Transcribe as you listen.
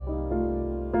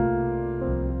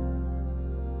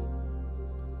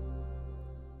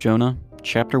Jonah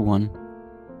chapter 1,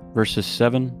 verses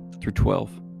 7 through 12.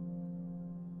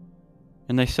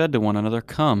 And they said to one another,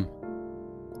 "Come,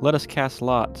 let us cast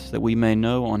lots, that we may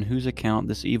know on whose account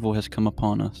this evil has come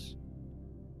upon us."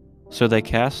 So they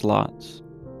cast lots,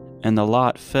 and the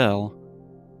lot fell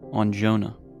on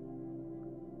Jonah.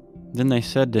 Then they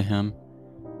said to him,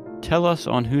 "Tell us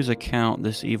on whose account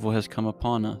this evil has come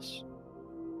upon us.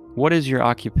 What is your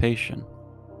occupation,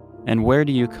 and where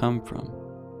do you come from?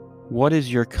 What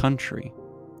is your country,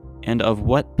 and of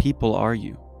what people are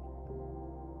you?"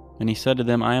 And he said to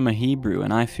them, "I am a Hebrew,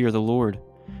 and I fear the Lord,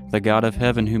 the God of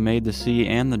heaven, who made the sea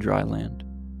and the dry land."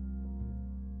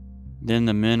 Then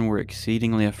the men were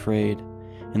exceedingly afraid,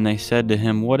 and they said to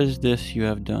him, "What is this you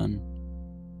have done?"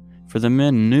 For the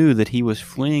men knew that he was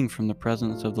fleeing from the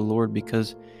presence of the Lord,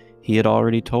 because he had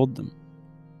already told them.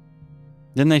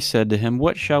 Then they said to him,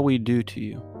 "What shall we do to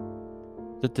you,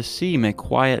 that the sea may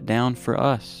quiet down for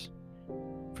us?"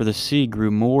 For the sea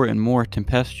grew more and more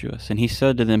tempestuous. And he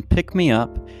said to them, "Pick me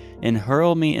up and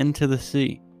hurl me into the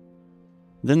sea.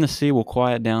 Then the sea will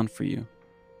quiet down for you.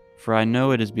 For I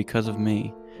know it is because of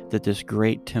me that this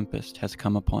great tempest has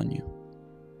come upon you."